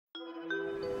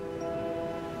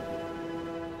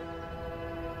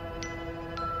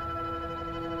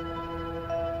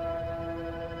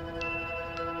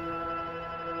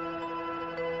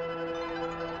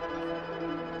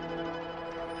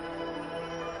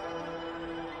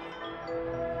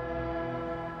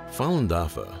Falun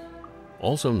Dafa,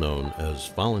 also known as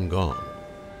Falun Gong,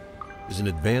 is an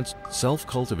advanced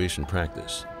self-cultivation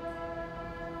practice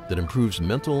that improves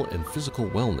mental and physical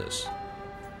wellness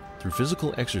through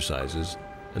physical exercises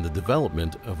and the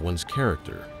development of one's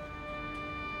character.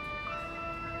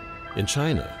 In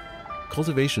China,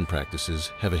 cultivation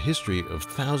practices have a history of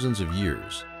thousands of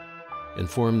years and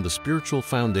form the spiritual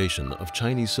foundation of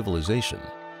Chinese civilization.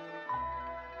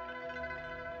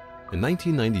 In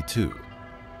 1992,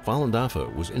 Falun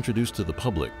Dafa was introduced to the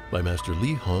public by Master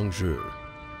Li Hongzhi.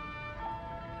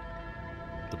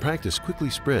 The practice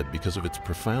quickly spread because of its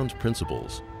profound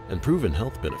principles and proven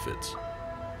health benefits.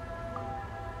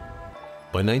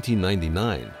 By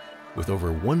 1999, with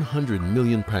over 100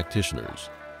 million practitioners,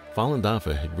 Falun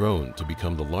Dafa had grown to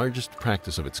become the largest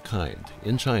practice of its kind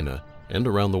in China and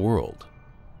around the world.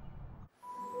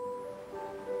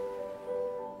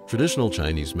 Traditional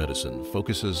Chinese medicine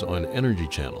focuses on energy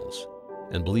channels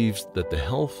and believes that the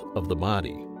health of the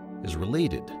body is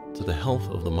related to the health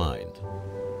of the mind.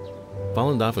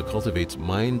 Falun Dafa cultivates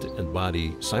mind and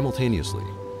body simultaneously,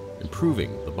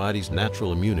 improving the body's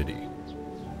natural immunity.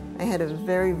 I had a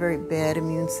very, very bad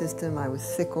immune system. I was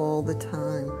sick all the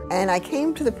time. And I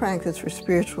came to the practice for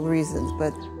spiritual reasons,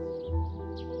 but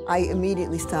I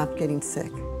immediately stopped getting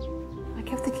sick. I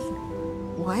kept thinking,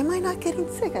 why am I not getting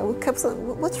sick? I kept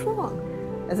saying, what's wrong?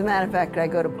 As a matter of fact, I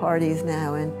go to parties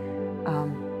now, and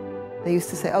they used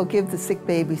to say, oh, give the sick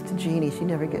babies to Jeannie. She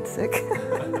never gets sick.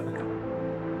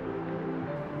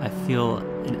 I feel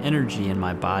an energy in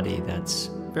my body that's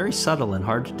very subtle and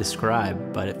hard to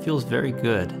describe, but it feels very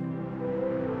good.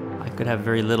 I could have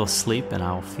very little sleep and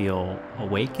I'll feel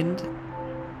awakened,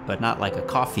 but not like a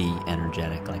coffee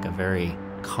energetic, like a very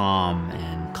calm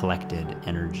and collected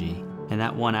energy. And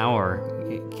that 1 hour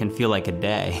it can feel like a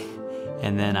day,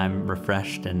 and then I'm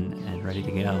refreshed and ready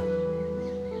to go.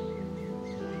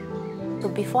 So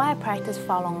before I practiced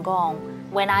Falun Gong,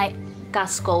 when I got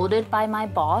scolded by my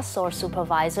boss or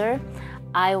supervisor,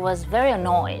 I was very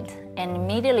annoyed, and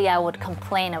immediately I would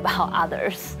complain about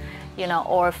others,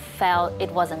 or felt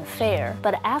it wasn't fair.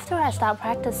 But after I started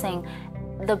practicing,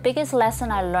 the biggest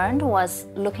lesson I learned was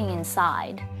looking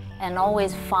inside and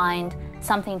always find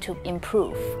something to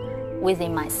improve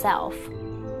within myself.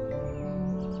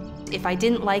 If I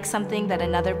didn't like something that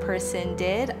another person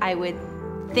did, I would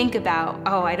think about,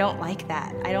 oh, I don't like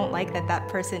that. I don't like that that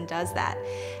person does that.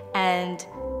 And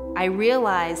I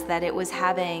realized that it was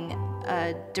having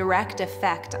a direct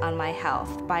effect on my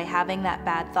health by having that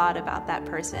bad thought about that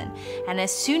person. And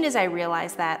as soon as I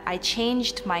realized that, I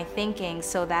changed my thinking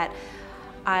so that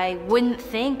I wouldn't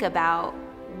think about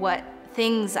what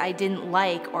things I didn't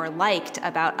like or liked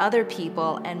about other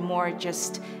people, and more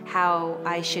just how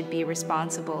I should be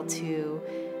responsible to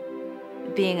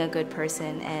being a good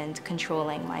person and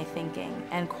controlling my thinking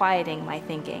and quieting my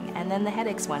thinking. And then the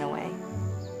headaches went away.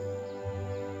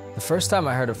 The first time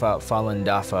I heard about Falun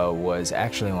Dafa was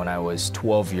actually when I was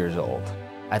 12 years old.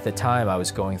 At the time, I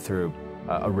was going through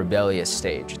a rebellious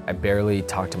stage. I barely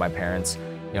talked to my parents.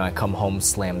 I come home,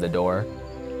 slam the door.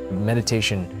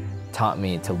 Meditation taught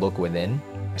me to look within.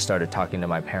 I started talking to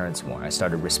my parents more. I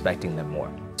started respecting them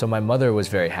more. So my mother was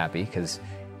very happy because,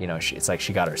 it's like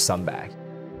she got her son back.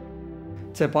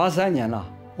 在83年了，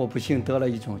我不幸得了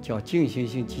一种叫进行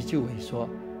性肌肌萎缩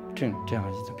症这样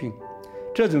一种病。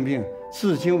这种病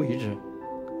至今为止，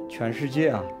全世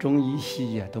界中医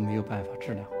西医都没有办法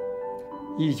治疗。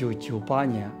1998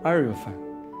年2月份，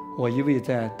我一位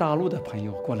在大陆的朋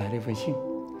友给我来了一封信，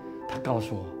他告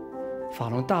诉我，法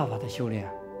轮大法的修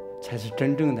炼才是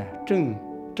真正的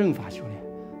正法修炼，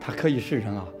它可以使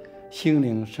人心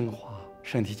灵升华，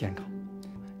身体健康。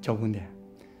交功点，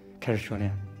开始学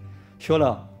练，学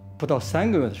了不到3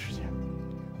个月的时间，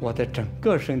我的整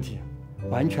个身体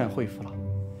完全恢复了。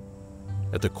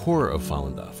At the core of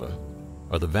Falun Dafa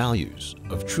are the values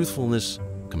of truthfulness,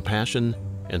 compassion,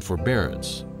 and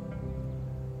forbearance.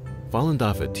 Falun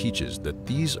Dafa teaches that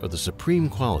these are the supreme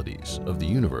qualities of the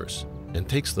universe and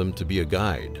takes them to be a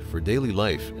guide for daily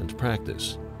life and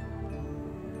practice.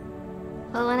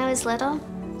 Well, when I was little,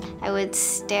 I would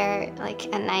stare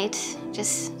at night,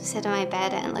 just sit on my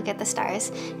bed and look at the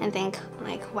stars and think,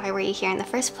 why were you here in the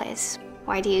first place?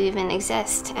 Why do you even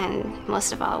exist? And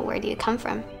most of all, where do you come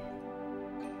from?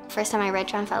 First time I read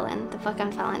the book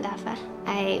on Falun Dafa,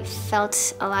 I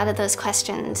felt a lot of those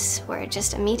questions were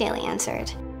just immediately answered.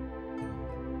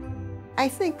 I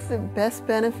think the best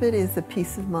benefit is the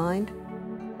peace of mind.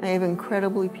 I have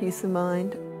incredibly peace of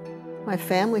mind. My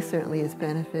family certainly has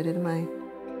benefited. My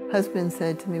husband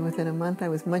said to me within a month I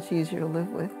was much easier to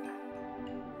live with.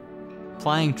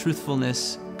 Applying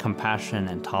truthfulness, compassion,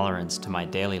 and tolerance to my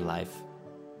daily life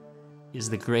is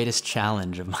the greatest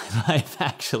challenge of my life,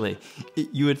 actually.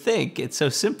 You would think it's so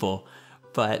simple,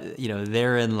 but,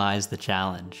 therein lies the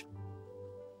challenge.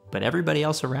 But everybody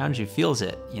else around you feels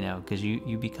it, because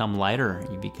you become lighter,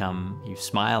 you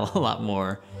smile a lot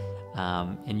more,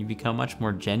 and you become much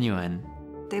more genuine.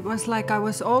 It was like I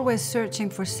was always searching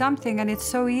for something, and it's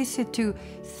so easy to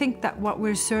think that what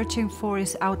we're searching for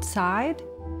is outside,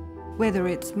 whether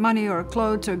it's money or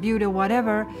clothes or beauty or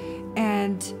whatever.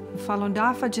 And Falun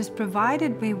Dafa just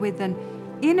provided me with an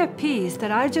inner peace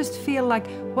that I just feel like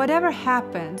whatever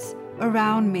happens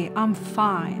around me, I'm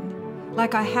fine.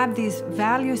 Like I have these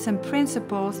values and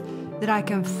principles that I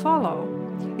can follow.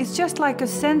 It's just like a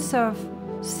sense of,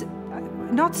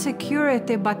 not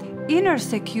security, but inner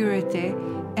security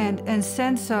and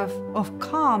sense of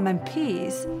calm and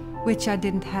peace, which I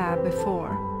didn't have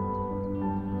before.